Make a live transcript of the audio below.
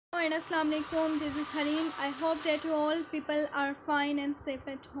And Assalamu alaikum, this is Harim. I hope that all people are fine and safe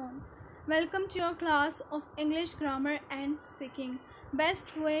at home. Welcome to your class of English grammar and speaking.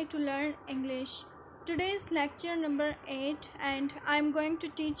 Best way to learn English. Today is lecture number 8 and I am going to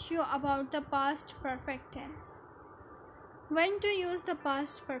teach you about the past perfect tense. When to use the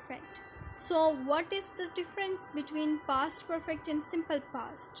past perfect. So what is the difference between past perfect and simple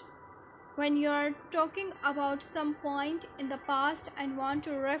past? When you are talking about some point in the past and want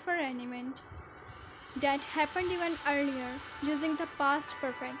to refer an event that happened even earlier, using the past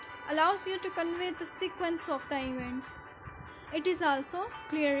perfect allows you to convey the sequence of the events. It is also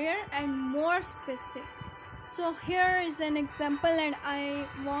clearer and more specific. So here is an example and I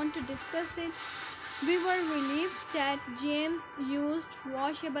want to discuss it. We were relieved that James used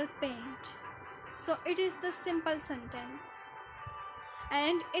washable paint. So it is the simple sentence.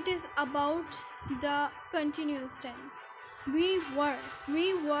 And it is about the continuous tense. We were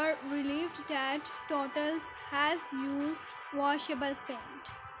relieved that Totals has used washable paint.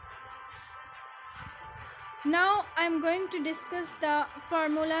 Now I am going to discuss the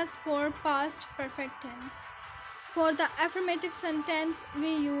formulas for past perfect tense. For the affirmative sentence,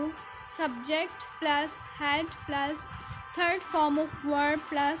 we use subject plus had plus third form of verb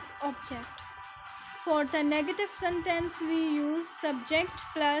plus object. For the negative sentence, we use subject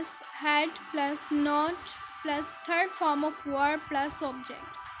plus had plus not plus third form of verb plus object.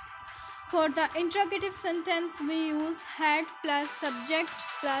 For the interrogative sentence, we use had plus subject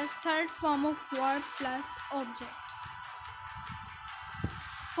plus third form of verb plus object.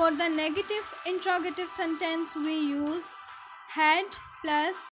 For the negative interrogative sentence, we use had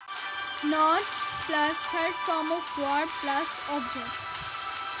plus not plus third form of verb plus object.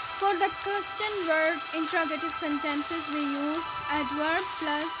 For the question word interrogative sentences, we use adverb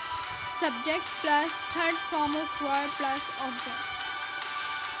plus subject plus third form of verb plus object.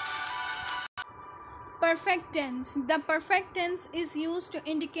 Perfect tense. The perfect tense is used to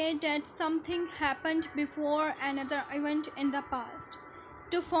indicate that something happened before another event in the past.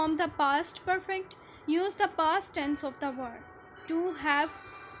 To form the past perfect, use the past tense of the verb. To have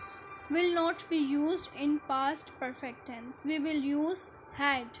will not be used in past perfect tense. We will use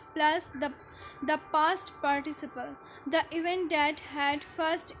had plus the past participle, the event that had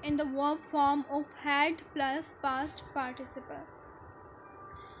first in the verb form of had plus past participle.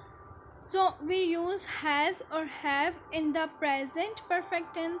 So we use has or have in the present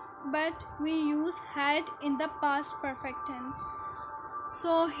perfect tense, but we use had in the past perfect tense.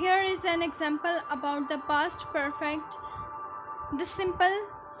 So here is an example about the past perfect. The simple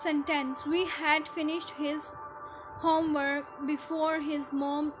sentence, we had finished his homework before his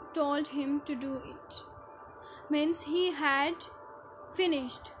mom told him to do it, means he had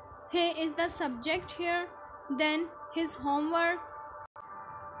finished. He is the subject here. Then his homework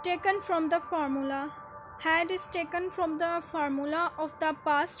taken from the formula. Had is taken from the formula of the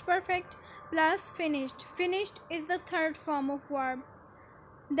past perfect plus finished. Finished is the third form of verb.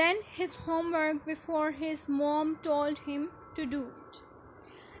 Then his homework before his mom told him to do it.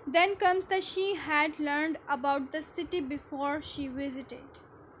 Then comes the she had learned about the city before she visited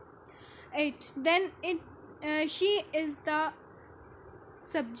it. Then she is the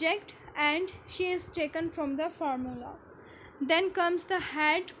subject and she is taken from the formula. Then comes the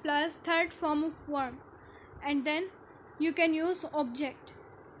had plus third form of verb, and then you can use object.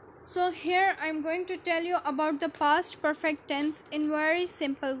 So here I am going to tell you about the past perfect tense in very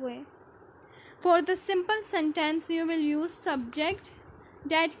simple way. For the simple sentence, you will use subject.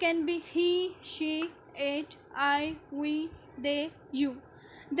 That can be he, she, it, I, we, they, you.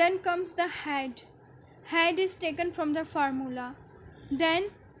 Then comes the had. Had is taken from the formula. Then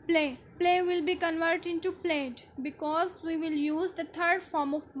play. Play will be converted into played because we will use the third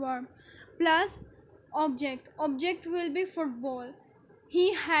form of verb plus object. Object will be football.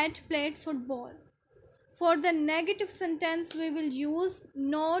 He had played football. For the negative sentence, we will use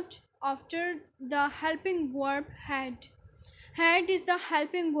not after the helping verb had. Had is the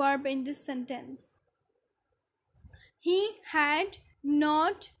helping verb in this sentence. He had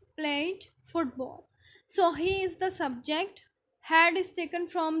not played football. So he is the subject. Had is taken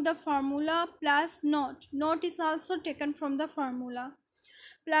from the formula plus not. Not is also taken from the formula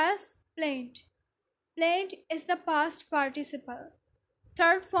plus played. Played is the past participle.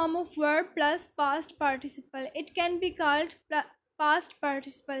 Third form of verb plus past participle. It can be called past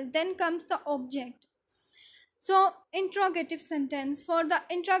participle. Then comes the object. So interrogative sentence. For the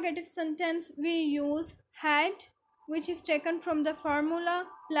interrogative sentence, we use had, which is taken from the formula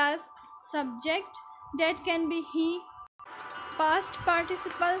plus subject. That can be he. Past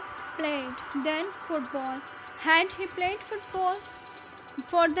participle played. Then football. Had he played football?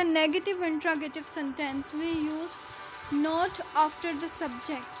 For the negative interrogative sentence, we use not after the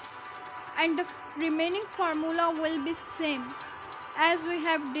subject, and the remaining formula will be same as we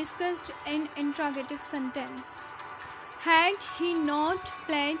have discussed in interrogative sentence. Had he not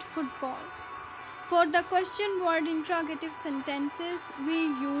played football? For the question word interrogative sentences, we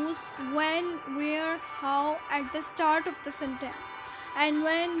use when, where, how at the start of the sentence, and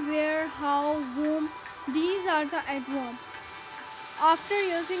when, where, how, whom. These are the adverbs. After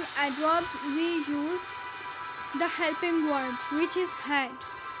using adverbs, we use the helping verb, which is had.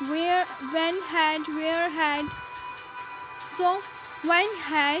 Where, when had, where had. So, when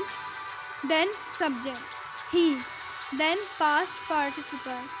had, then subject, he, then past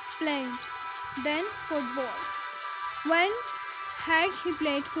participle, played, then football. When had he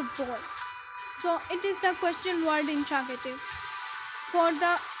played football? So, it is the question word interrogative. For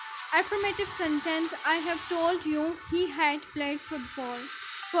the affirmative sentence, I have told you he had played football.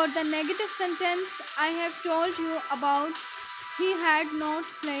 For the negative sentence, I have told you about he had not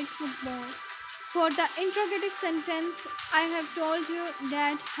played football. For the interrogative sentence, I have told you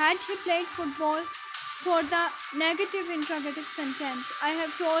that had he played football. For the negative interrogative sentence, I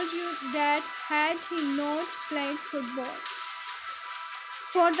have told you that had he not played football.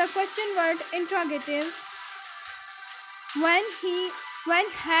 For the question word interrogatives, when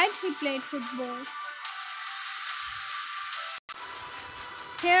had he played football?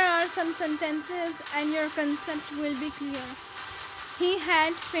 Here are some sentences and your concept will be clear. He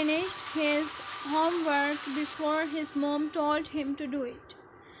had finished his homework before his mom told him to do it.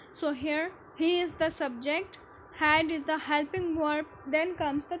 So here, he is the subject, had is the helping verb, then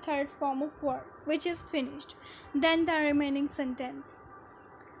comes the third form of verb, which is finished, then the remaining sentence.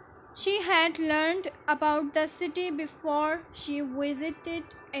 She had learned about the city before she visited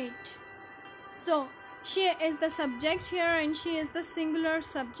it. So, she is the subject here and she is the singular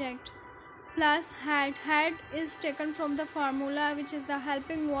subject. Plus had. Had is taken from the formula, which is the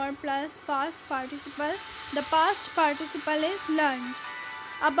helping verb plus past participle. The past participle is learned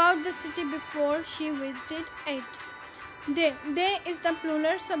about the city before she visited it. They is the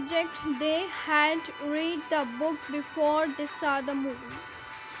plural subject. They had read the book before they saw the movie.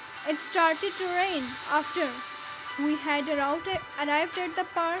 It started to rain after we had arrived at the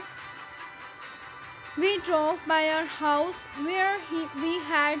park. We drove by our house where we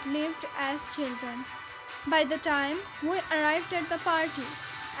had lived as children. By the time we arrived at the party,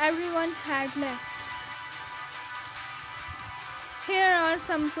 everyone had left. Here are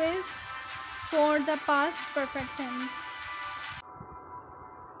some quiz for the past perfect tense.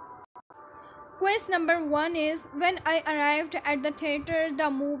 Quiz number 1 is, when I arrived at the theater,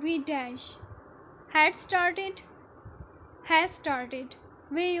 the movie dash had started, has started.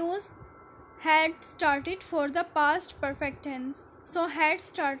 We use had started for the past perfect tense. So had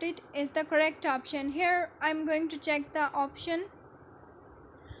started is the correct option. Here I'm going to check the option.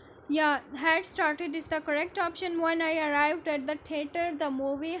 Yeah, had started is the correct option. When I arrived at the theater, the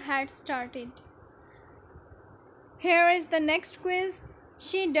movie had started. Here is the next quiz.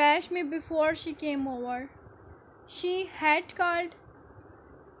 She dashed me before she came over. She had called.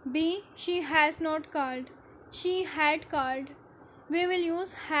 B. She has not called. She had called. We will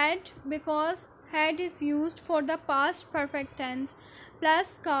use had because had is used for the past perfect tense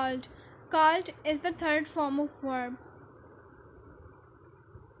plus called. Called is the third form of verb.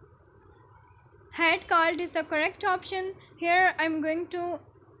 Had called is the correct option. Here I'm going to.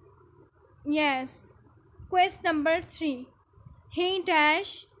 Yes. Quiz number 3. He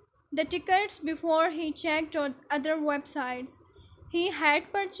dashed the tickets before he checked on other websites. He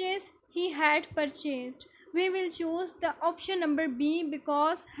had purchased. He had purchased. We will choose the option number B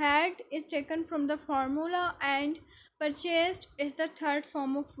because had is taken from the formula and purchased is the third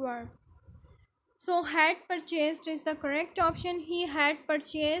form of verb. So had purchased is the correct option. He had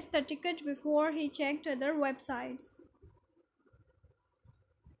purchased the ticket before he checked other websites.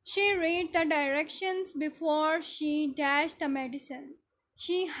 She read the directions before she dashed the medicine.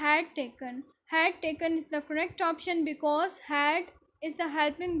 She had taken. Had taken is the correct option because had is the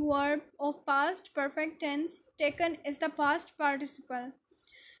helping verb of past perfect tense. Taken is the past participle.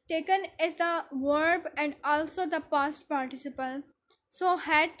 Taken is the verb and also the past participle. So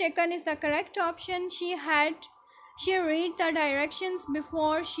had taken is the correct option. She read the directions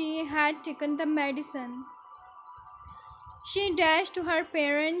before she had taken the medicine. She dashed to her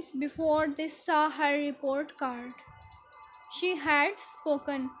parents before they saw her report card. She had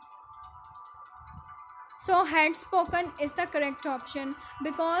spoken. So had spoken is the correct option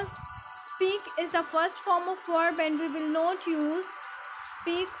because speak is the first form of verb and we will not use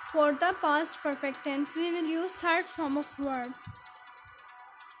speak for the past perfect tense. We will use third form of verb.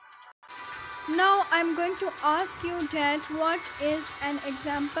 Now I'm going to ask you that what is an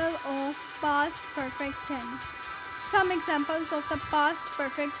example of past perfect tense? Some examples of the past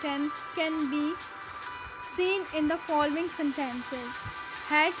perfect tense can be seen in the following sentences.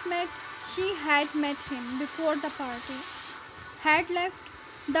 Had met, she had met him before the party. Had left,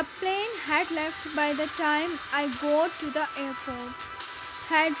 the plane had left by the time I got to the airport.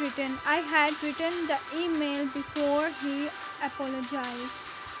 Had written, I had written the email before he apologized.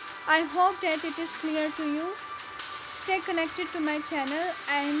 I hope that it is clear to you. Stay connected to my channel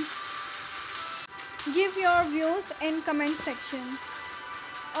and give your views in comment section.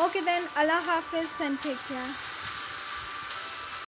 Okay then, Allah Hafiz and take care.